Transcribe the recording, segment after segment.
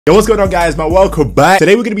Yo, what's going on, guys, man? Welcome back.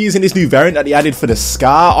 Today we're going to be using this new variant that they added for the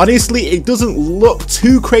Scar. Honestly, it doesn't look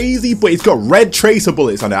too crazy, but it's got red tracer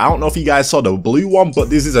bullets on it. I don't know if you guys saw the blue one, but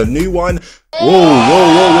this is a new one. Whoa,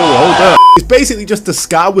 hold up. It's basically just a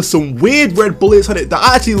Scar with some weird red bullets on it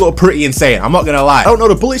that actually look pretty insane. I'm not gonna lie. I don't know,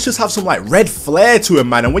 the bullets just have some like red flare to them,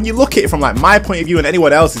 man. And when you look at it from like my point of view and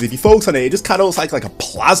anyone else's, if you focus on it, it just kind of looks like a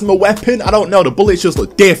plasma weapon. I don't know, the bullets just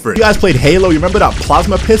look different. You guys played Halo, you remember that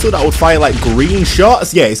plasma pistol that would fire like green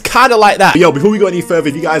shots? Yeah, it's kind of like that. But yo, before we go any further,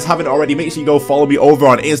 if you guys haven't already, make sure you go follow me over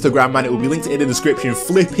on Instagram, man. It will be linked in the description.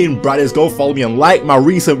 Flipping Braderz. Go follow me and like my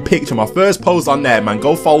recent picture, my first post on there, man.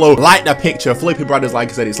 Go follow, like the picture, Flipping Braderz. Like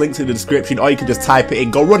I said, it's linked in the description, or you can just type it in.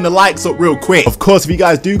 Go run the likes up real quick. Of course, if you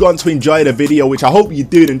guys do go on to enjoy the video, which I hope you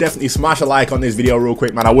do, then definitely smash a like on this video real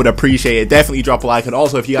quick, man. I would appreciate it. Definitely drop a like. And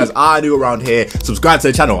also, if you guys are new around here, subscribe to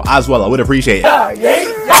the channel as well. I would appreciate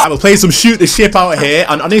it. I'm gonna play some shoot the ship out here,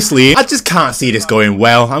 and honestly, I just can't see this going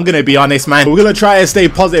well. I'm gonna be honest, man. We're gonna try and stay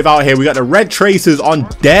positive out here. We got the red tracers on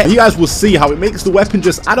deck, and you guys will see how it makes the weapon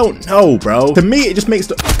just, I don't know, bro. To me, it just makes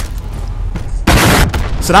the...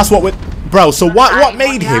 So that's what we're... Bro, so what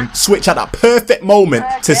made him switch at that perfect moment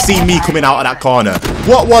to see me coming out of that corner?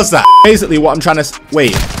 What was that? Basically, what I'm trying to...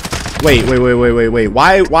 Wait.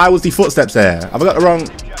 Why was the footsteps there? Have I got the wrong...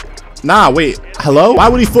 Nah, wait. Hello? Why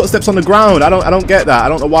were these footsteps on the ground? I don't get that. I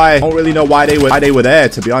don't know why. I don't really know why they were there,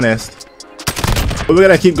 to be honest. But we're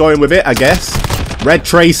gonna keep going with it, I guess. Red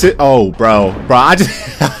tracer. Oh, bro, I just...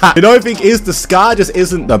 You know, I think the Scar just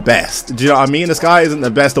isn't the best. Do you know what I mean? The Scar isn't the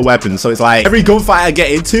best of weapons. So it's like every gunfight I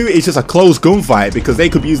get into, it's just a close gunfight because they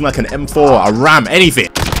could be using like an M4, a Ram, anything.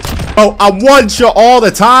 Oh, I'm one shot all the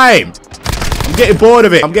time. I'm getting bored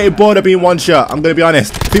of it. I'm getting bored of being one shot. I'm gonna be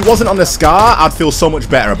honest. If it wasn't on the Scar, I'd feel so much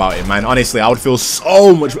better about it, man. Honestly, I would feel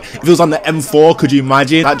so much. If it was on the M4, could you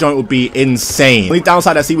imagine? That joint would be insane. The only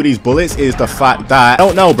downside I see with these bullets is the fact that I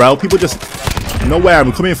don't know, bro. People just know where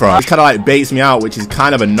I'm coming from. It kind of like baits me out, which is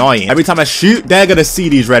kind of annoying. Every time I shoot, they're gonna see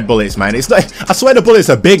these red bullets, man. It's like, I swear the bullets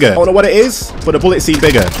are bigger. I don't know what it is, but the bullets seem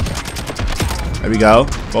bigger. There we go.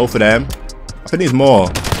 Both of them. I think there's more.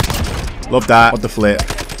 Love that. What the flip?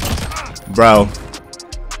 Bro,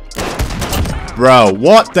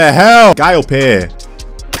 what the hell? Guy up here.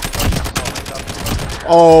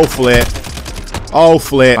 Oh, flip. Oh,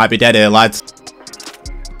 flip. Might be dead here, lads.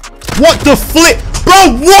 What the flip?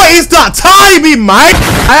 Bro, what is that timing, man?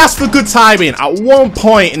 I asked for good timing at one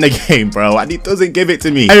point in the game, bro, and it doesn't give it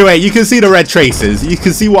to me. Anyway, you can see the red tracers. You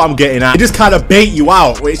can see what I'm getting at. It just kind of bait you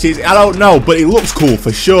out, which is, I don't know, but it looks cool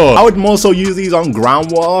for sure. I would more so use these on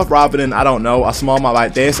groundwater rather than, I don't know, a small map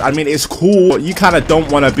like this. I mean, it's cool, but you kind of don't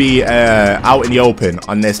want to be out in the open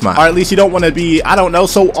on this map. Or at least you don't want to be, I don't know,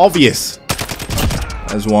 so obvious.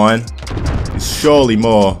 There's one. There's surely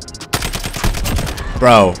more.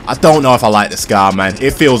 Bro, I don't know if I like the Scar, man.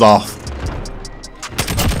 It feels off.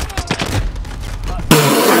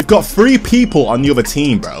 We've got 3 people on the other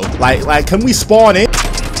team, bro. Like, can we spawn in?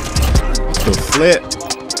 The flip.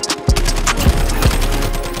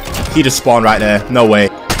 He just spawned right there. No way.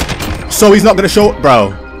 So he's not gonna show...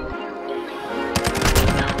 Bro.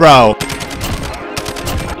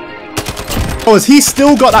 Oh, has he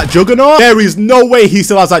still got that Juggernaut? There is no way he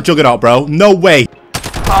still has that Juggernaut, bro. No way.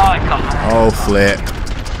 Oh, flip.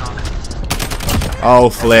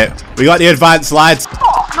 Oh, flip. We got the advanced, lads.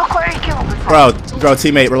 Oh, look where he killed me from. Bro,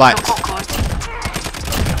 teammate, relax.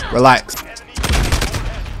 Relax.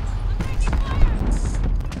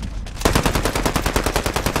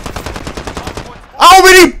 How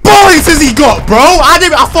many bullets has he got, bro? I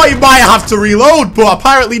thought he might have to reload, but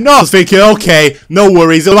apparently not. I was thinking, okay, no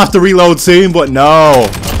worries. He'll have to reload soon, but no.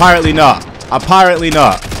 Apparently not. Apparently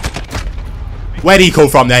not. Where did he come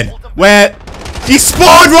from then? Where? He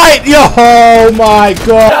spawned right. Yo, oh my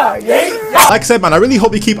god. Like I said, man, I really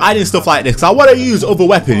hope they keep adding stuff like this because I want to use other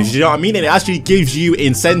weapons, you know what I mean? And it actually gives you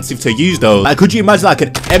incentive to use those. Like, could you imagine like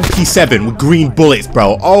an MP7 with green bullets,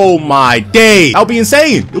 bro? Oh my day. That would be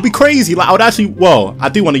insane. It would be crazy. Like, I would actually, well, I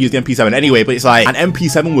do want to use the MP7 anyway, but it's like an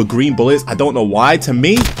MP7 with green bullets. I don't know why. To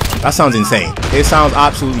me, that sounds insane. It sounds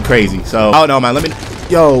absolutely crazy. So, I don't know, man. Let me,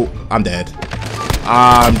 yo, I'm dead.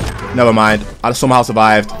 Never mind. I somehow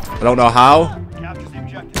survived. I don't know how.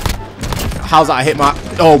 How's that I hit my...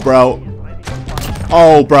 Oh, bro.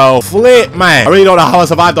 Oh, bro. Flip, man. I really don't know how I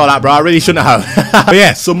survived all that, bro. I really shouldn't have. But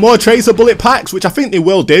yeah, some more tracer bullet packs, which I think they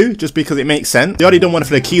will do, just because it makes sense. They already done one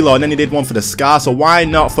for the Kilo, and then they did one for the Scar, so why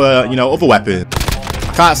not for, you know, other weapons?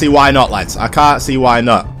 I can't see why not, lads. I can't see why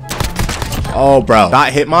not. Oh, bro.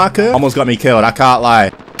 That hit marker almost got me killed. I can't lie.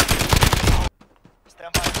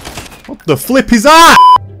 What the flip is that?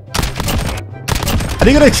 Are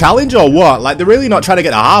they gonna challenge or what? Like, they're really not trying to get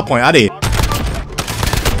the hard point, are they?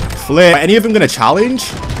 flip. Any of them gonna challenge?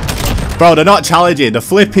 Bro, they're not challenging. The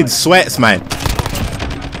flipping sweats, man.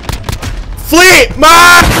 Flip,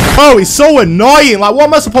 man! Oh, it's so annoying. Like, what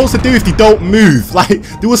am I supposed to do if they don't move? Like,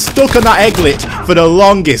 they were stuck on that egg glitch for the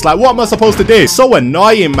longest. Like, what am I supposed to do? It's so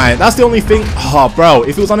annoying, man. That's the only thing. Oh, bro,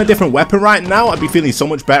 if it was on a different weapon right now, I'd be feeling so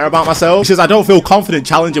much better about myself. Because I don't feel confident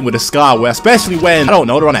challenging with a Scar, where especially when, I don't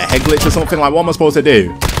know, they're on a egg glitch or something. Like, what am I supposed to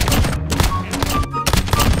do?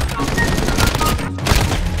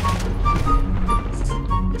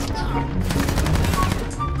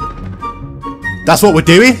 That's what we're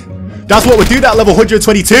doing? That's what we're doing at level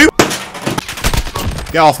 122?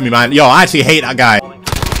 Get off me, man. Yo, I actually hate that guy.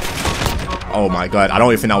 Oh my god, I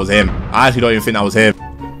don't even think that was him. I actually don't even think that was him.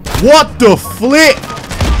 What the flip?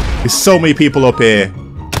 There's so many people up here.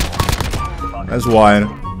 There's one.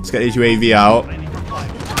 Let's get this UAV out.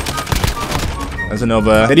 There's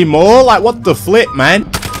another. Any more? Like, what the flip, man?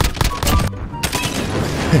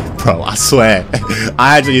 Bro, I swear.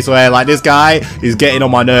 I actually swear, like, this guy is getting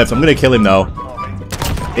on my nerves. I'm gonna kill him, though.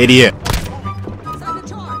 Idiot.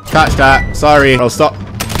 Catch that. Sorry. Bro, stop.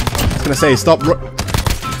 I was gonna say, stop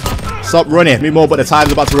running. Me more, but the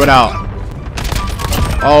time's about to run out.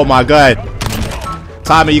 Oh my god.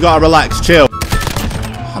 Timer, you gotta relax. Chill.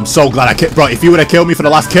 I'm so glad I killed. Bro, if you would have killed me for the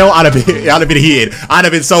last kill, I'd have been heated. I'd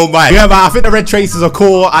have been so mad. Yeah, man, I think the red tracers are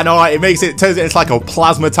cool. I know it turns it into like a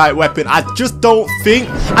plasma type weapon. I just don't think.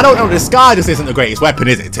 I don't know. The Scar just isn't the greatest weapon,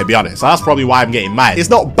 is it? To be honest, so that's probably why I'm getting mad. It's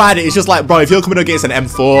not bad. It's just like, bro, if you're coming against an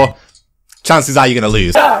M4, chances are you're gonna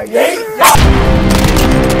lose.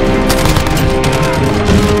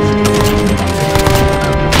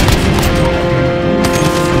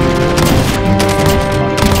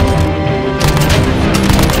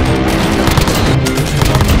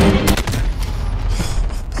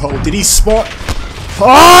 Bro, did he spot?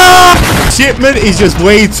 Oh! Shipment is just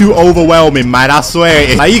way too overwhelming, man. I swear it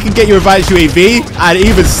is. Like, you can get your advanced UAV, and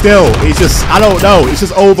even still, it's just, I don't know, it's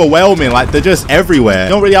just overwhelming. Like, they're just everywhere. You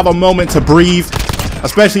don't really have a moment to breathe,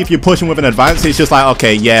 especially if you're pushing with an advance. It's just like,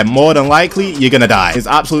 okay, yeah, more than likely, you're gonna die. There's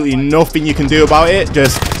absolutely nothing you can do about it.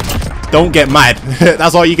 Just don't get mad.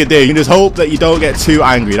 That's all you can do. You can just hope that you don't get too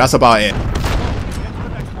angry. That's about it.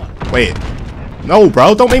 Wait. No,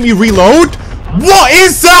 bro, don't make me reload. What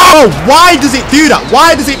is that? Oh, why does it do that?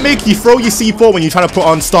 Why does it make you throw your C4 when you're trying to put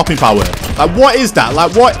on stopping power? Like, what is that?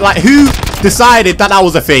 Like, what? Like, who decided that that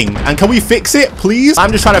was a thing? And can we fix it, please?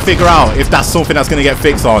 I'm just trying to figure out if that's something that's going to get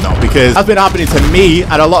fixed or not, because that's been happening to me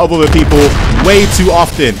and a lot of other people way too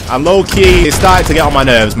often. And low-key, it's starting to get on my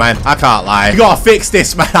nerves, man. I can't lie. You gotta fix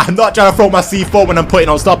this, man. I'm not trying to throw my C4 when I'm putting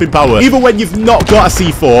on stopping power. Even when you've not got a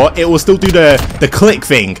C4, it will still do the click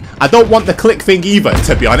thing. I don't want the click thing either,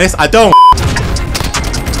 to be honest. I don't.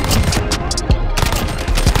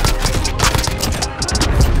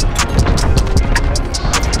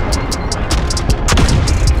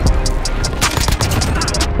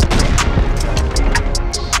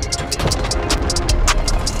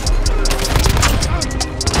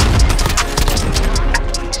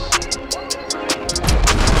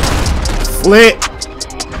 Flip.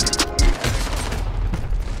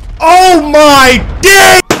 Oh my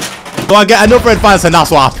day! So I get another advance and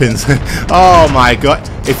that's what happens. Oh my god.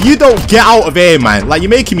 If you don't get out of here, man, like, you're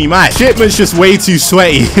making me mad. Shipment's just way too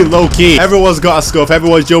sweaty, low-key. Everyone's got a scuff.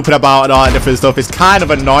 Everyone's jumping about and all that different stuff. It's kind of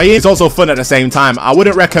annoying. It's also fun at the same time. I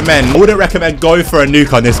wouldn't recommend going for a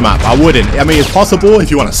nuke on this map. I wouldn't. I mean, it's possible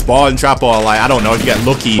if you want to spawn trap or, like, I don't know, if you get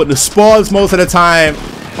lucky. But the spawns most of the time...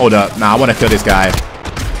 Hold up. Nah, I want to kill this guy.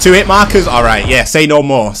 2 hit markers? Alright, yeah, say no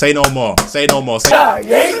more. Say no more. Say no more.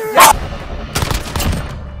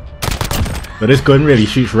 But this gun really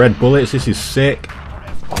shoots red bullets. This is sick.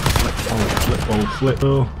 Oh, flip, oh, flip,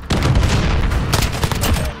 oh.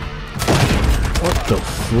 What the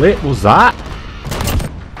flip was that?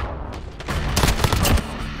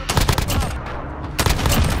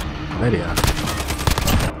 There you are.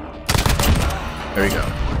 There we go.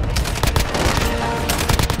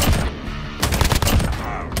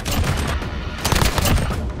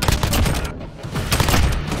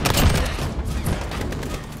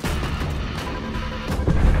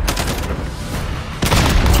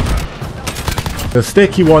 The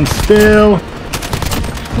sticky one still.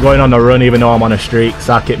 I'm going on the run even though I'm on a streak.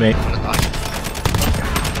 Sack it, mate.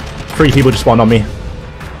 3 people just spawned on me.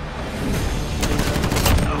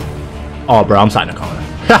 Oh, bro, I'm sat in the corner.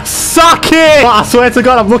 Suck it! I swear to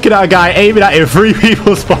God, I'm looking at a guy aiming at him. 3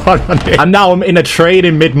 people spawned on him. And now I'm in a trade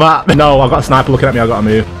in mid-map. No, I've got a sniper looking at me. I gotta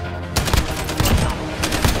move.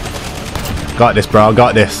 Got this, bro. I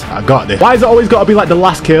got this. I got this. Why has it always got to be like the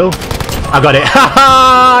last kill? I got it.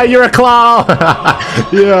 Haha! You're a clown!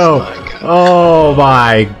 Yo. Oh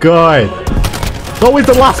my god. It's always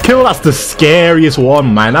the last kill that's the scariest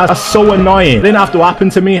one, man. That's so annoying. It didn't have to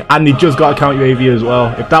happen to me, and he just got a count UAV as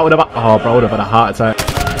well. If that would have... Oh, bro, I would have had a heart attack.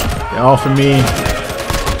 Get off of me.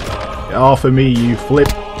 Get off of me, you flip.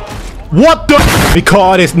 What the? We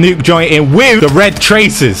caught this nuke joint in with the red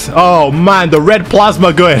traces. Oh man, the red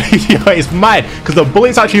plasma gun. Yo, it's mad because the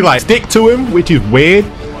bullets actually like stick to him, which is weird.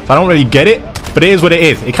 So I don't really get it, but it is what it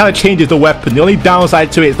is. It kind of changes the weapon. The only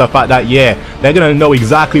downside to it is the fact that, yeah, they're gonna know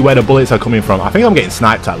exactly where the bullets are coming from. I think I'm getting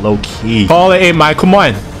sniped at low key. Call it in, man. Come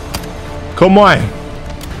on, come on.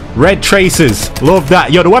 Red traces, love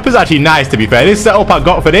that. Yo, the weapon's actually nice, to be fair. This setup I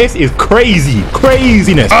got for this is crazy,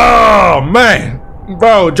 craziness. Oh man.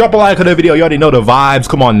 Bro, drop a like on the video. You already know the vibes.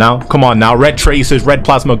 Come on now. Come on now. Red traces, red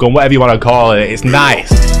plasma gun, whatever you want to call it. It's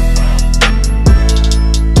nice.